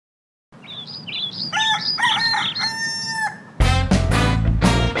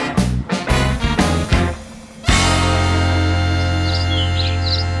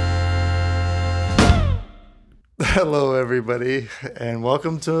Hello, everybody, and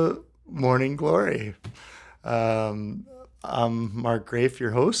welcome to Morning Glory. I'm Mark Grafe, your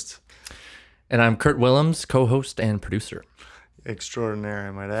host. And I'm Kurt Willems, co-host and producer. Extraordinary,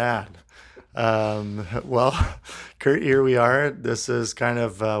 I might add. Well, Kurt, here we are. This is kind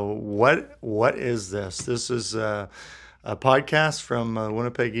of what is this? This is a podcast from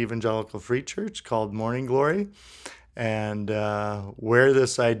Winnipeg Evangelical Free Church called Morning Glory, and where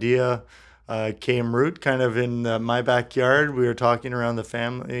this idea came root kind of in my backyard. We were talking around the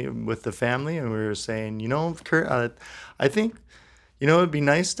family with the family, and we were saying, Kurt, I think, it'd be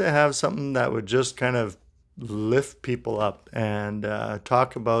nice to have something that would just kind of lift people up and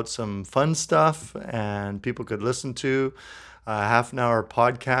talk about some fun stuff, and people could listen to a half an hour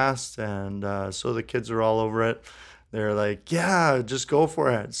podcast. And so the kids are all over it. They're like, yeah, just go for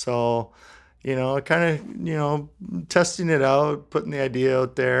it. So kind of, testing it out, putting the idea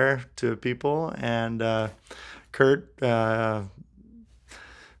out there to people. And Kurt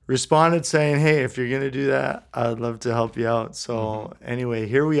responded saying, hey, if you're going to do that, I'd love to help you out. So anyway,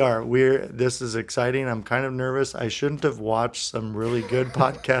 here we are. This is exciting. I'm kind of nervous. I shouldn't have watched some really good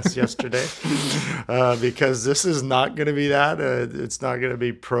podcasts yesterday because this is not going to be that. It's not going to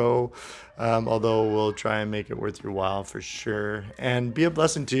be pro. Although we'll try and make it worth your while for sure, and be a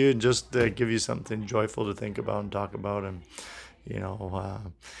blessing to you, and just give you something joyful to think about and talk about. And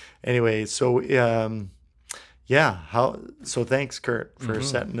anyway, so so thanks, Kurt, for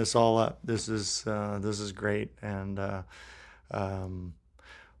setting this all up. This is great. And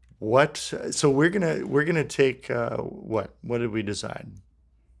so we're gonna take what did we decide?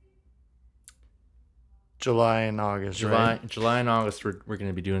 July and August, right? July and August, we're going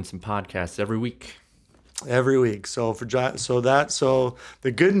to be doing some podcasts every week. Every week. So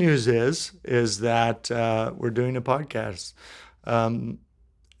the good news is that we're doing a podcast, and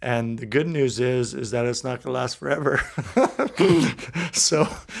the good news is that it's not going to last forever. So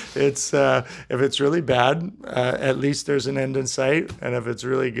it's if it's really bad, at least there's an end in sight, and if it's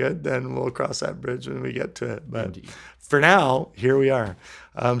really good, then we'll cross that bridge when we get to it. But Indeed. For now, here we are.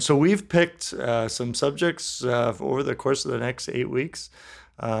 So we've picked some subjects over the course of the next 8 weeks,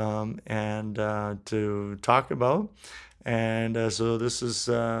 and to talk about. And so this is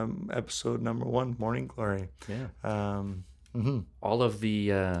episode number 1, Morning Glory. Yeah. All of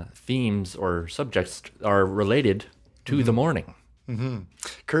the themes or subjects are related to the morning.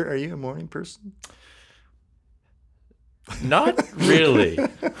 Kurt, are you a morning person? Not really.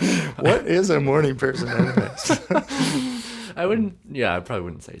 What is a morning person anyways? I probably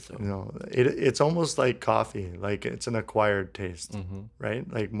wouldn't say so. No, it's almost like coffee. Like it's an acquired taste, right?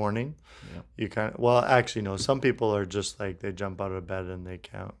 Like morning. Yeah. You kind of, well, actually, no. Some people are just like, they jump out of bed and they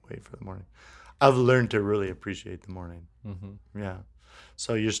can't wait for the morning. I've learned to really appreciate the morning. Yeah.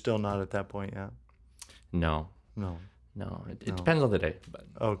 So you're still not at that point yet? No. It depends on the day. But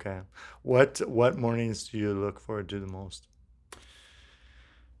okay. What mornings do you look forward to the most?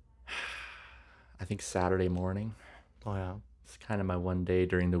 I think Saturday morning. Oh yeah. It's kind of my one day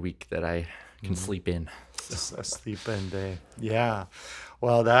during the week that I can sleep in. So. A sleep-in day. Yeah.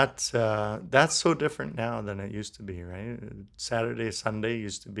 Well, that's so different now than it used to be, right? Saturday, Sunday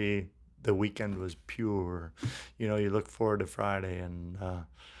used to be, the weekend was pure. You look forward to Friday, and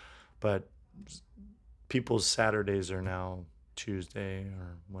but people's Saturdays are now Tuesday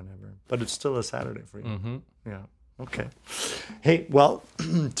or whenever. But it's still a Saturday for you. Yeah. Okay. Hey, well,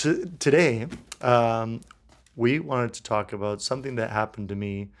 today we wanted to talk about something that happened to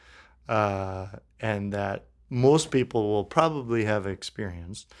me, and that most people will probably have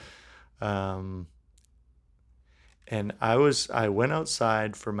experienced. And I went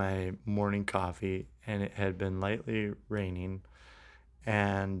outside for my morning coffee, and it had been lightly raining,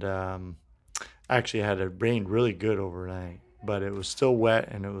 and actually it had rained really good overnight, but it was still wet,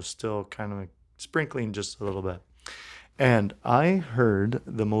 and it was still kind of sprinkling just a little bit. And I heard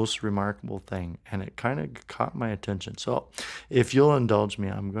the most remarkable thing, and it kind of caught my attention. So if you'll indulge me,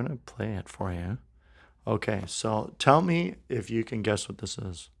 I'm going to play it for you. Okay, so tell me if you can guess what this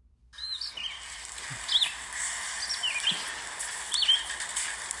is.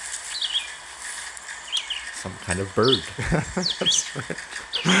 Some kind of bird. That's right.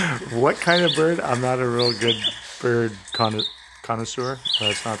 What kind of bird? I'm not a real good bird connoisseur.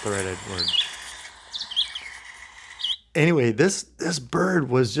 That's not the right word. Anyway, this bird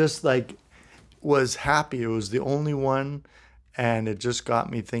was just like, was happy. It was the only one, and it just got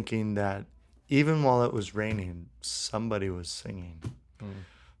me thinking that even while it was raining, somebody was singing.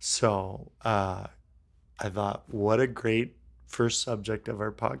 So I thought, what a great first subject of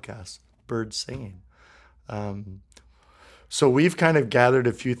our podcast, birds singing. So we've kind of gathered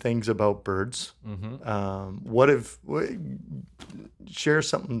a few things about birds. Share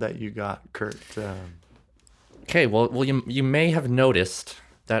something that you got, Kurt. Okay, well, you may have noticed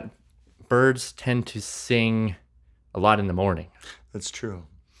that birds tend to sing a lot in the morning, That's true.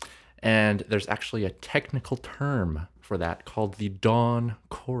 and there's actually a technical term for that called the dawn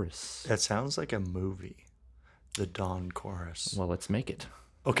chorus. That sounds like a movie, the Dawn Chorus. Well, let's make it.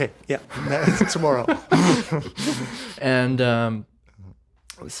 Okay, yeah, tomorrow. And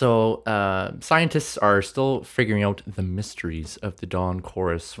so scientists are still figuring out the mysteries of the dawn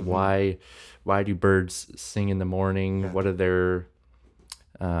chorus. Why do birds sing in the morning? Yeah. What do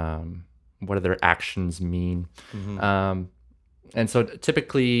their actions mean? And so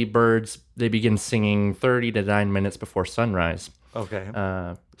typically birds, they begin singing 30 to 9 minutes before sunrise.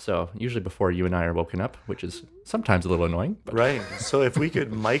 Okay. So usually before you and I are woken up, which is sometimes a little annoying. But Right. So if we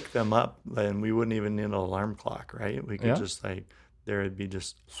could mic them up, then we wouldn't even need an alarm clock, right? We could just there would be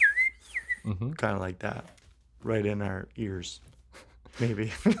just kind of like that right in our ears,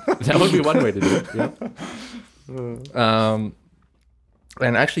 maybe. that would be one way to do it. Yeah.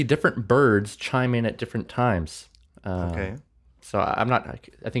 And actually different birds chime in at different times. Okay. So I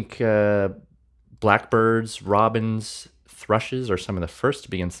think blackbirds, robins, thrushes are some of the first to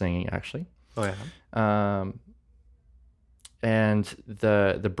begin singing, actually. Oh, yeah. And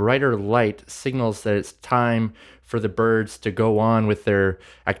the brighter light signals that it's time for the birds to go on with their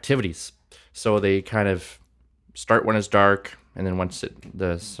activities. So they kind of start when it's dark, and then once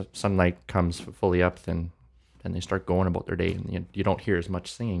the sunlight comes fully up, then they start going about their day, and you don't hear as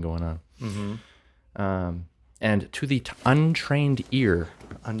much singing going on. And to the untrained ear,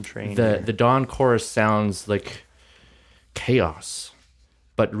 the dawn chorus sounds like chaos,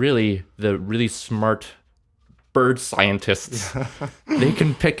 but really the really smart bird scientists they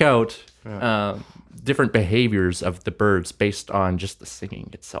can pick out different behaviors of the birds based on just the singing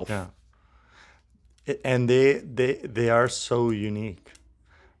itself. Yeah. And they are so unique.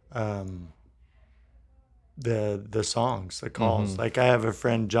 The songs, the calls. Like I have a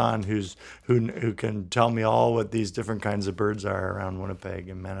friend John who can tell me all what these different kinds of birds are around Winnipeg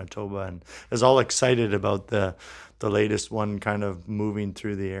and Manitoba, and is all excited about the latest one kind of moving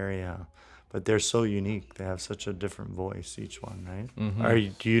through the area. But they're so unique. They have such a different voice, each one,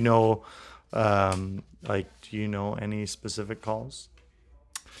 right? Do you know any specific calls?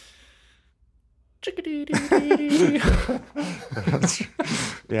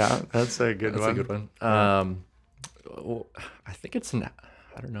 Yeah, that's a good one. That's a good one. I think it's I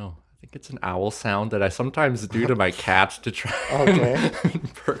don't know. I think it's an owl sound that I sometimes do to my cat to try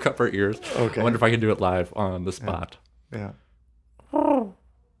and perk up her ears. Okay. I wonder if I can do it live on the spot. Yeah.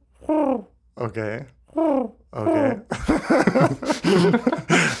 Okay. Okay.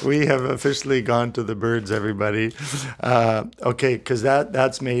 We have officially gone to the birds, everybody. Okay, because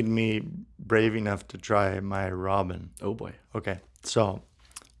that's made me brave enough to try my robin. Oh boy. Okay, so.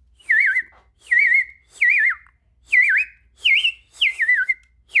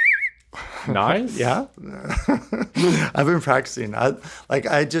 Nice. Yeah. I've been practicing.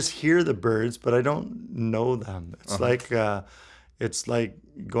 I just hear the birds, but I don't know them. It's like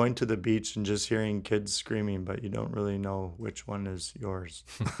going to the beach and just hearing kids screaming, but you don't really know which one is yours.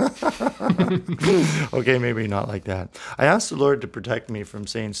 Okay, maybe not like that. I asked the Lord to protect me from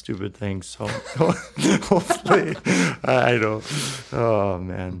saying stupid things, so hopefully I don't. Oh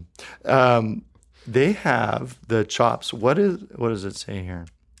man, they have the chops. What does it say here?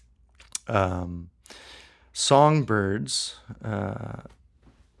 Songbirds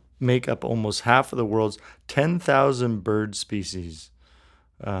make up almost half of the world's 10,000 bird species.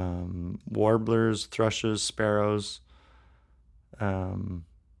 Warblers, thrushes, sparrows. And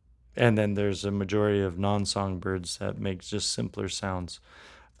then there's a majority of non-songbirds that make just simpler sounds.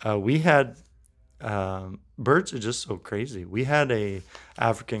 We had birds are just so crazy. We had a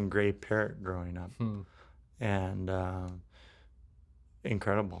African gray parrot growing up, and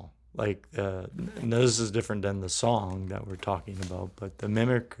incredible. Like and this is different than the song that we're talking about, but the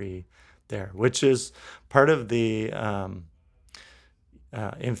mimicry there, which is part of the.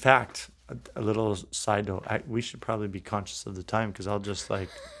 In fact, a little side note: we should probably be conscious of the time because I'll just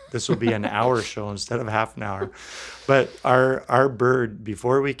this will be an hour show instead of half an hour. But our bird,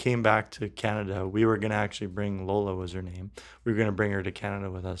 before we came back to Canada, we were gonna actually bring Lola, was her name. We were gonna bring her to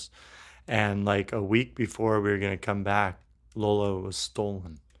Canada with us, and like a week before we were gonna come back, Lola was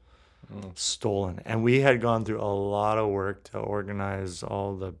stolen. And we had gone through a lot of work to organize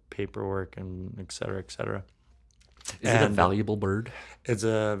all the paperwork and et cetera, et cetera. Is it a And valuable bird? it's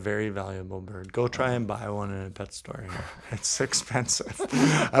a very valuable bird. Go try and buy one in a pet store here. It's expensive.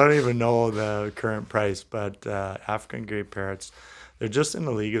 I don't even know the current price, but African gray parrots, they're just in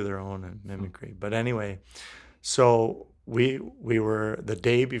a league of their own in mimicry. But anyway, so we were the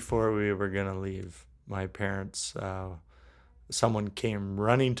day before we were gonna leave. My parents, someone came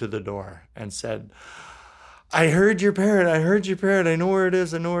running to the door and said, I heard your parrot. I heard your parrot. I know where it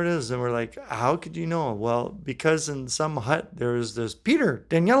is. I know where it is. And we're like, how could you know? Well, because in some hut there was this Peter,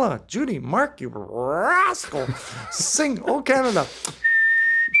 Daniela, Judy, Mark, you rascal, sing, oh Canada.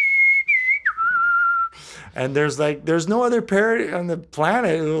 And there's no other parrot on the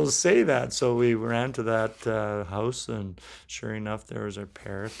planet who will say that. So we ran to that house, and sure enough, there was our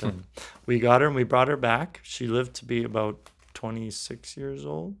parrot. And we got her and we brought her back. She lived to be about 26 years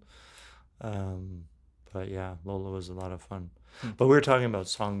old. But yeah, Lola was a lot of fun. But we were talking about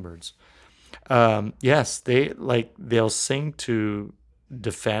songbirds. Yes, they'll sing to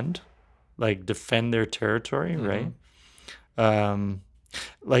defend, defend their territory, right?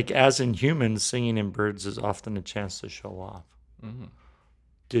 Like as in humans, singing in birds is often a chance to show off.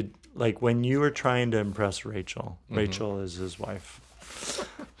 When you were trying to impress Rachel, Rachel is his wife.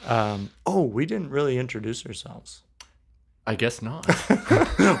 We didn't really introduce ourselves. I guess not.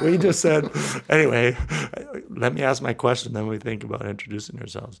 We just said, anyway, let me ask my question, then we think about introducing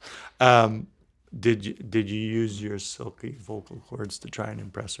ourselves. Did you use your silky vocal cords to try and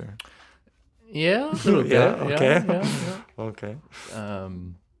impress her? Yeah, a little bit. Yeah, okay. Yeah. Okay. I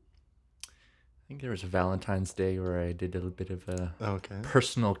think there was a Valentine's Day where I did a little bit of a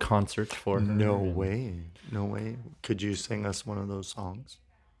personal concert for her. No way. Could you sing us one of those songs?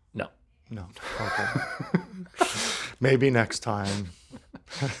 No. Okay. Maybe next time.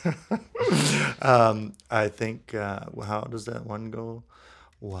 I think, how does that one go?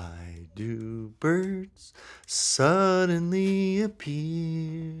 Why do birds suddenly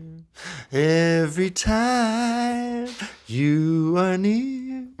appear every time you are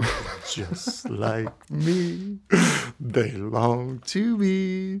near? Just like me, they long to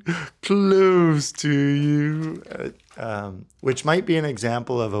be close to you. Which might be an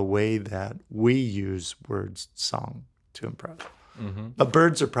example of a way that we use words, song, to impress. But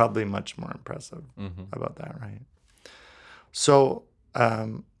birds are probably much more impressive about that, right? So,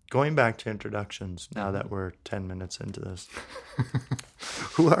 going back to introductions, now that we're 10 minutes into this,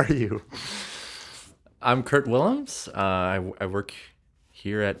 who are you? I'm Kurt Willems. I work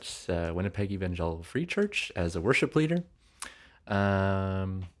here at Winnipeg Evangelical Free Church as a worship leader.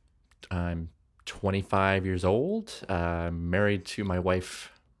 I'm 25 years old. I'm married to my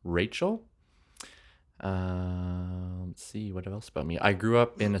wife, Rachel. Let's see, what else about me? I grew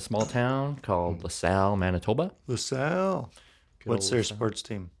up in a small town called LaSalle, Manitoba. LaSalle. What's their sports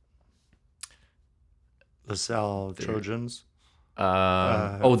team? LaSalle Trojans.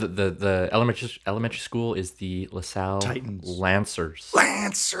 The elementary school is the LaSalle Titans. Lancers.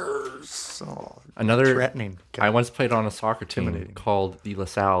 Oh, Another threatening. I once played on a soccer team called the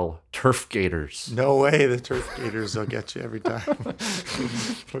LaSalle Turf Gators. No way, the Turf Gators will get you every time.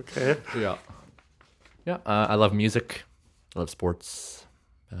 Okay. Yeah. I love music. I love sports.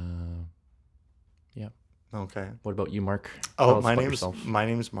 Yeah. Okay. What about you, Mark? My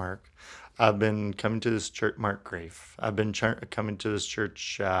name's Mark. I've been coming to this church, Mark Grafe. I've been coming to this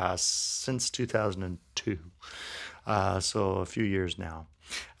church since 2002, so a few years now.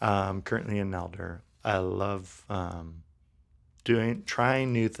 I'm currently an elder. I love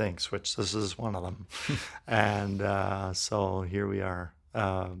trying new things, which this is one of them. And so here we are.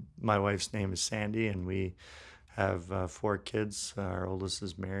 My wife's name is Sandy, and we have 4 kids. Our oldest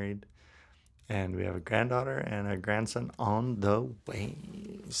is married. And we have a granddaughter and a grandson on the way.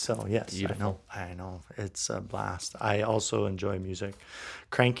 So, yes, beautiful. I know. It's a blast. I also enjoy music.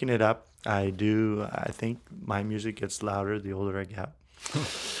 Cranking it up, I do. I think my music gets louder the older I get.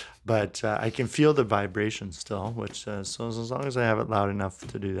 But I can feel the vibration still, which, so as long as I have it loud enough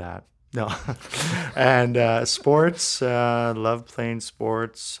to do that. No. And sports, love playing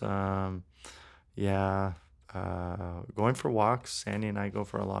sports. Going for walks. Sandy and I go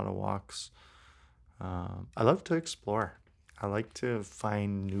for a lot of walks. I love to explore. I like to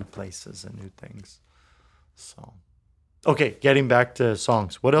find new places and new things. So, okay, getting back to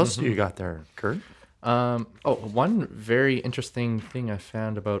songs. What else do you got there, Kurt? One very interesting thing I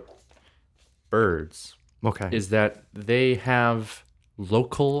found about birds is that they have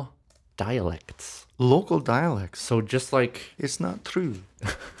local dialects. Local dialects. So just like... It's not true.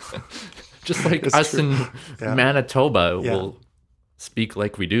 Just like it's us true. In Manitoba will speak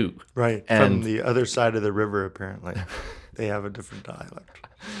like we do. Right. And from the other side of the river, apparently. They have a different dialect.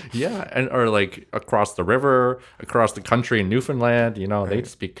 Yeah, and or like across the river, across the country in Newfoundland, they Right.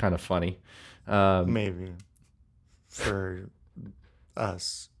 speak kind of funny. Um, Maybe for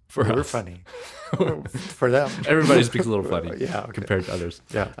us. for We're us, funny. For them. everybody speaks a little funny Yeah, okay. compared to others.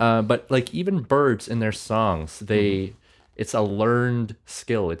 Yeah. But like even birds in their songs, Mhm. it's a learned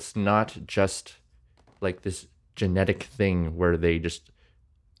skill. It's not just like this genetic thing where they just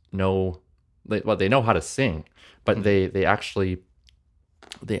know, they know how to sing, but Mhm. they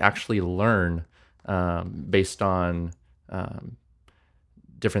actually learn based on um,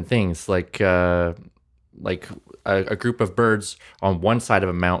 different things. Like a group of birds on one side of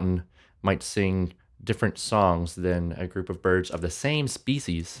a mountain might sing different songs than a group of birds of the same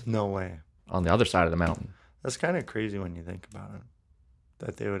species No way. on the other side of the mountain. That's kind of crazy when you think about it,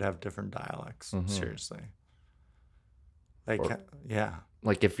 that they would have different dialects. Hmm. Seriously. Like, Or yeah.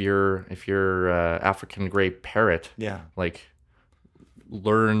 like if your African gray parrot Yeah. like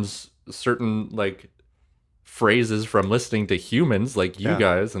learns certain like phrases from listening to humans like you Yeah.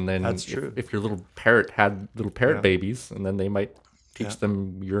 guys, and then That's if, true. if your little parrot had little parrot Yeah. babies, and then they might Yeah. teach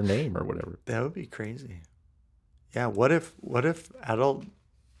them your name or whatever. That would be crazy. Yeah. What if adult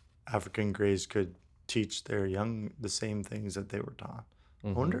African Greys could teach their young the same things that they were taught? I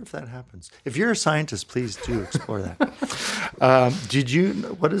Hmm. wonder if that happens. If you're a scientist, please do explore that.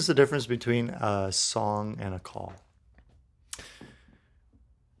 What is the difference between a song and a call?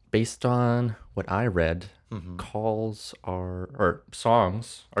 Based on what I read, Mm-hmm. calls or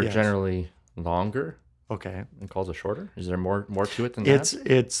songs are Yes. generally longer Okay. and calls are shorter. Is there more to it than that?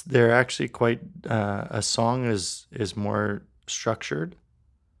 It's they're actually quite a song is more structured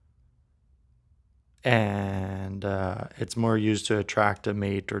and it's more used to attract a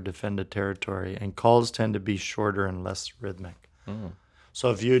mate or defend a territory, and calls tend to be shorter and less rhythmic. Mm. So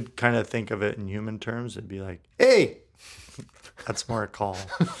if you'd kind of think of it in human terms, it'd be like, "Hey," that's more a call.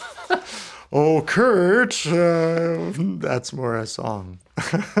 "Oh, Kurt," that's more a song.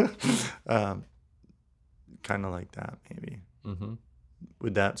 um, kind of like that, maybe. Hmm.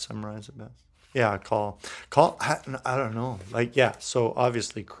 Would that summarize it best? Yeah, call. Call. I don't know. Like, yeah. So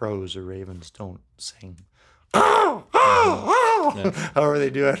obviously, crows or ravens don't sing. Hmm. Yeah. However they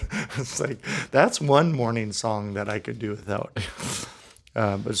do it, it's like that's one morning song that I could do without.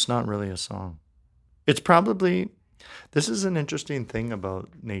 But it's not really a song. It's probably. This is an interesting thing about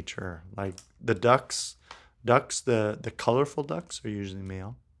nature. Like the ducks, the colorful ducks are usually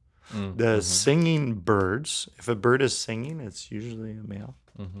male. The Mm-hmm. singing birds, if a bird is singing, it's usually a male.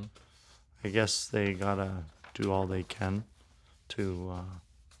 Mm-hmm. I guess they gotta do all they can to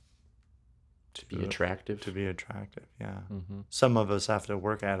Be attractive. to be attractive. Yeah. Mm-hmm. Some of us have to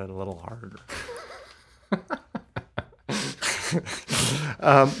work at it a little harder.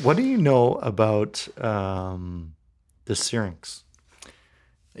 What do you know about the syrinx?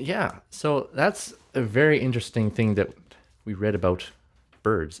 Yeah, so that's a very interesting thing that we read about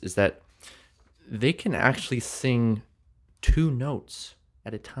birds is that they can actually sing two notes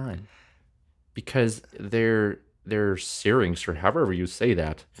at a time because their syrinx, or however you say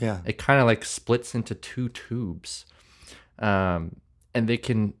that, Yeah. it kind of like splits into two tubes, and they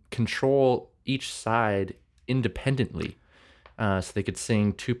can control each side independently. So they could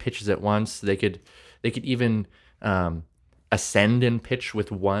sing two pitches at once. They could even ascend in pitch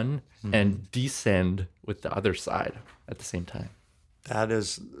with one and descend with the other side at the same time. That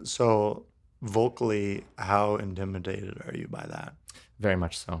is so vocally. How intimidated are you by that? Very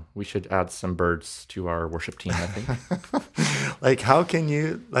much so. We should add some birds to our worship team, I think. Like, how can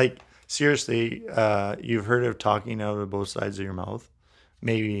you, like, seriously, you've heard of talking out of both sides of your mouth.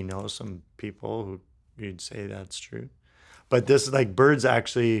 Maybe you know some people who you'd say that's true. But this, like, birds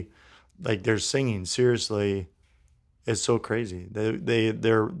actually, like, they're singing seriously. It's so crazy.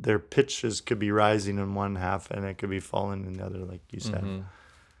 Their pitches could be rising in one half and it could be falling in the other, like you said. Hmm.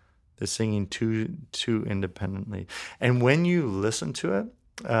 They're singing two independently. And when you listen to it,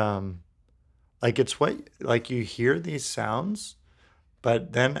 like it's what like you hear these sounds,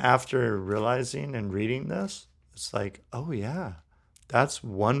 but then after realizing and reading this, it's like, oh yeah, that's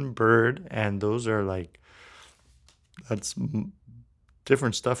one bird, and those are like that's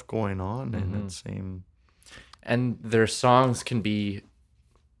different stuff going on in Hmm. that same. And their songs can be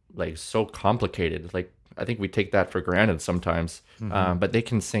like so complicated. Like I think we take that for granted sometimes, Hmm. but they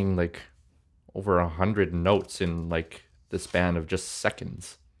can sing like over 100 notes in like the span of just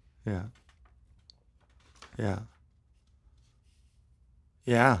seconds. Yeah, yeah,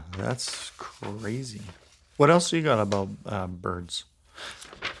 yeah. That's crazy. What else you got about birds?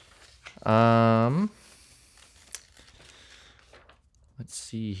 Um, let's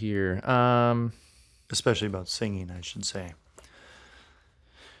see here. especially about singing, I should say.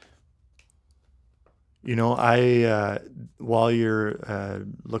 You know, while you're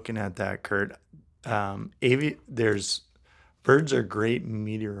looking at that, Kurt, there's birds are great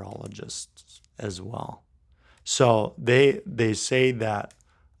meteorologists as well. So they say that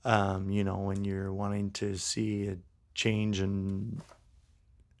when you're wanting to see a change in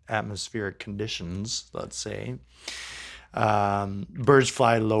atmospheric conditions, let's say, birds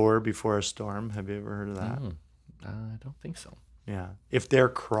fly lower before a storm. Have you ever heard of that? I don't think so. Yeah. If they're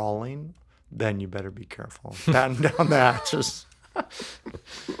crawling, then you better be careful. Batten down the hatches.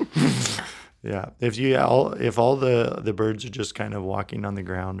 Yeah. If all the birds are just kind of walking on the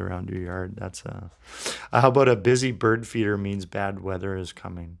ground around your yard, that's how about a busy bird feeder means bad weather is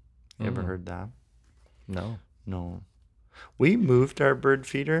coming? You ever heard that? No. No. We moved our bird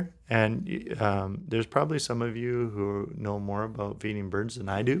feeder, and there's probably some of you who know more about feeding birds than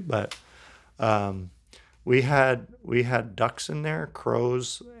I do, but we had ducks in there,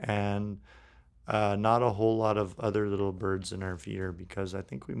 crows, and not a whole lot of other little birds in our feeder because I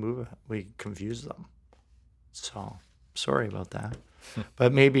think we confused them. So sorry about that.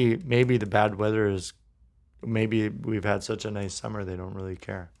 But maybe the bad weather is maybe we've had such a nice summer they don't really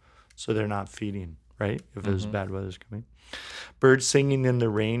care, so they're not feeding, right? If there's bad weather's coming. Birds singing in the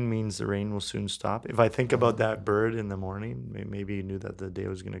rain means the rain will soon stop. If I think about that bird in the morning, maybe you knew that the day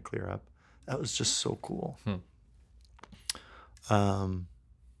was going to clear up. That was just so cool.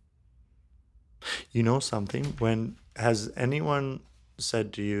 You know something? Has anyone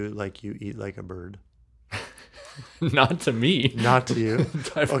said to you, like, you eat like a bird? Not to me. Not to you.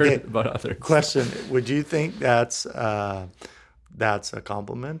 I've heard about others. Question: would you think that's a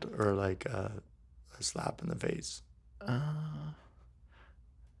compliment or like a slap in the face? I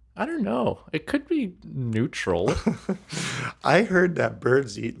don't know. It could be neutral. I heard that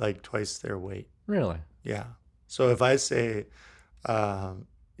birds eat like twice their weight. Really? Yeah. So if I say,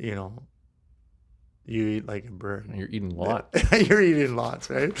 you eat like a bird. You're eating lots. You're eating lots,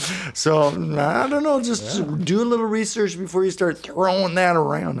 right? So I don't know. Just do a little research before you start throwing that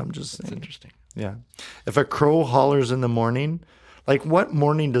around. I'm just saying. That's interesting. Yeah. If a crow hollers in the morning, like what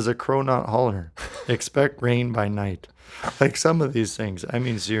morning does a crow not holler? Expect rain by night. Like some of these things. I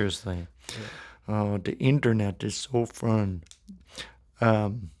mean, seriously. Yeah. Oh, the internet is so fun.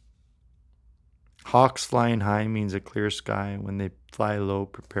 Hawks flying high means a clear sky. When they fly low,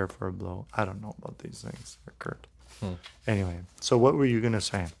 prepare for a blow. I don't know about these things, Kurt. Anyway, so what were you going to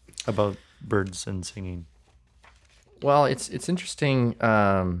say about birds and singing? Well, it's interesting.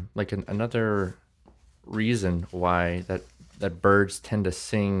 Another reason why that birds tend to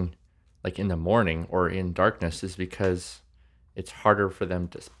sing like in the morning or in darkness is because it's harder for them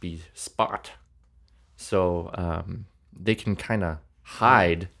to be spot. So they can kind of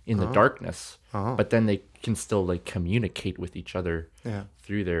hide in the darkness, but then they can still like communicate with each other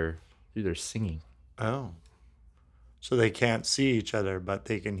through their singing. Oh, so they can't see each other, but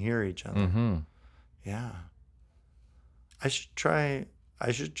they can hear each other. Yeah, I should try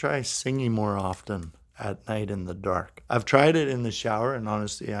singing more often at night in the dark. I've tried it in the shower, and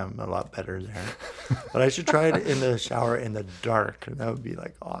honestly, I'm a lot better there. But I should try it in the shower in the dark. That would be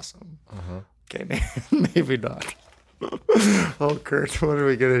like awesome. Okay, maybe not. Oh, Kurt, what are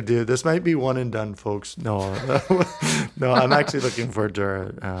we gonna do? This might be one and done, folks. No, no. I'm actually looking forward to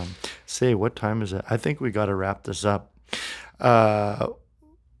our. What time is it? I think we got to wrap this up.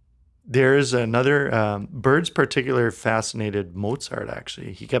 There's another birds particularly fascinated Mozart.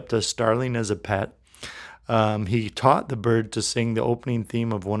 Actually, he kept a starling as a pet. He taught the bird to sing the opening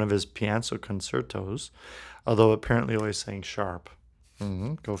theme of one of his piano concertos, although apparently always sang sharp.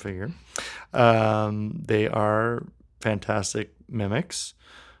 Go figure. They are fantastic mimics,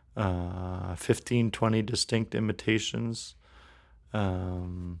 15, 20 distinct imitations.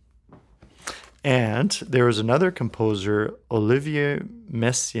 And there was another composer, Olivier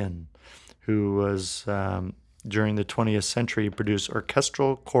Messiaen, who was, during the 20th century, produced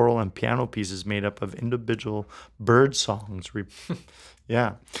orchestral, choral, and piano pieces made up of individual bird songs.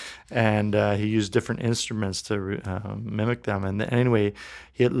 Yeah. And he used different instruments to mimic them. And anyway,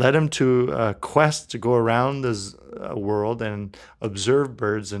 it led him to a quest to go around this world and observe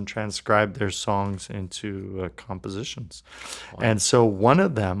birds and transcribe their songs into compositions. Wow. And so one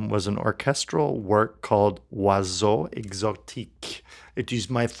of them was an orchestral work called Oiseaux Exotiques. It is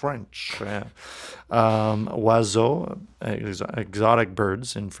my French. Oiseaux, exotic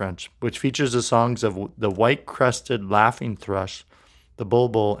birds in French, which features the songs of the white-crested laughing thrush, the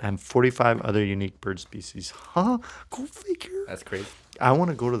bulbul, and 45 other unique bird species. Huh? Go figure. That's crazy. I want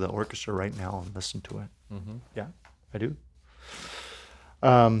to go to the orchestra right now and listen to it. Yeah, I do.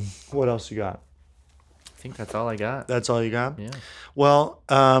 What else you got? think that's all I got. That's all you got? Yeah. Well,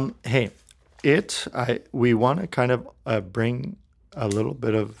 hey, we want to kind of bring a little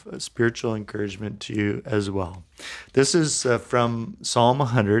bit of spiritual encouragement to you as well. This is from Psalm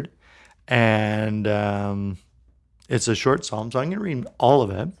 100, and it's a short psalm, so I'm going to read all of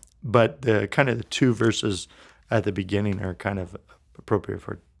it, but the kind of the two verses at the beginning are kind of appropriate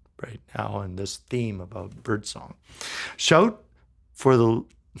for right now in this theme about birdsong. Shout for the,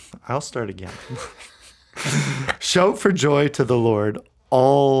 I'll start again. Shout for joy to the Lord,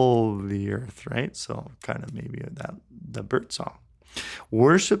 all the earth, right? So kind of maybe that the bird song.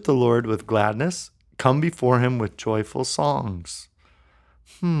 Worship the Lord with gladness. Come before him with joyful songs.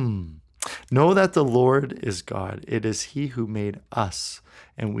 Know that the Lord is God. It is he who made us,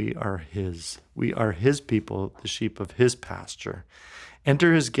 and we are his. We are his people, the sheep of his pasture.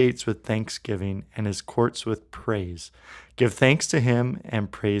 Enter his gates with thanksgiving and his courts with praise. Give thanks to him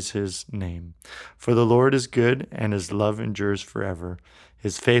and praise his name. For the Lord is good, and his love endures forever.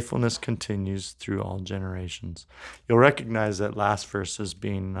 His faithfulness continues through all generations. You'll recognize that last verse as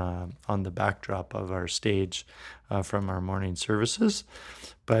being on the backdrop of our stage from our morning services.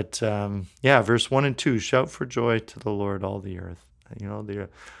 But verse 1 and 2, shout for joy to the Lord, all the earth. You know,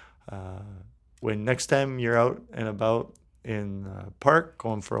 when next time you're out and about in the park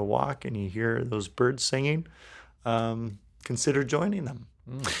going for a walk and you hear those birds singing, consider joining them.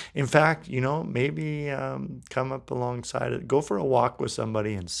 In fact, maybe come up alongside it. Go for a walk with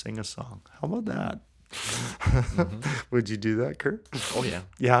somebody and sing a song. How about that? Would you do that, Kurt? Oh, yeah.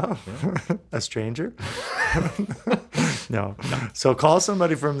 Yeah? A stranger? No. So call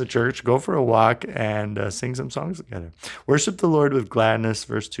somebody from the church, go for a walk, and sing some songs together. Worship the Lord with gladness.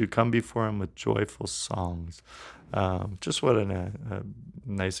 Verse 2, come before him with joyful songs. Just what a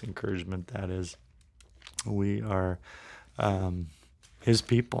nice encouragement that is. We are his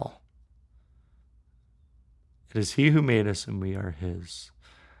people. It is he who made us, and we are his.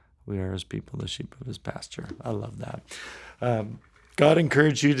 We are his people, the sheep of his pasture. I love that. God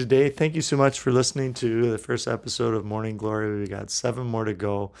encourage you today. Thank you so much for listening to the first episode of Morning Glory. We got 7 more to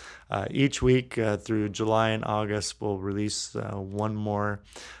go. Each week through July and August, we'll release one more.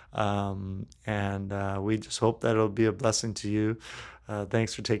 And we just hope that it'll be a blessing to you.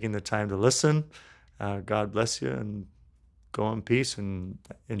 Thanks for taking the time to listen. God bless you, and go in peace and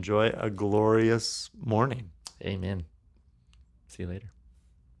enjoy a glorious morning. Amen. See you later.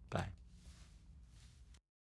 Bye.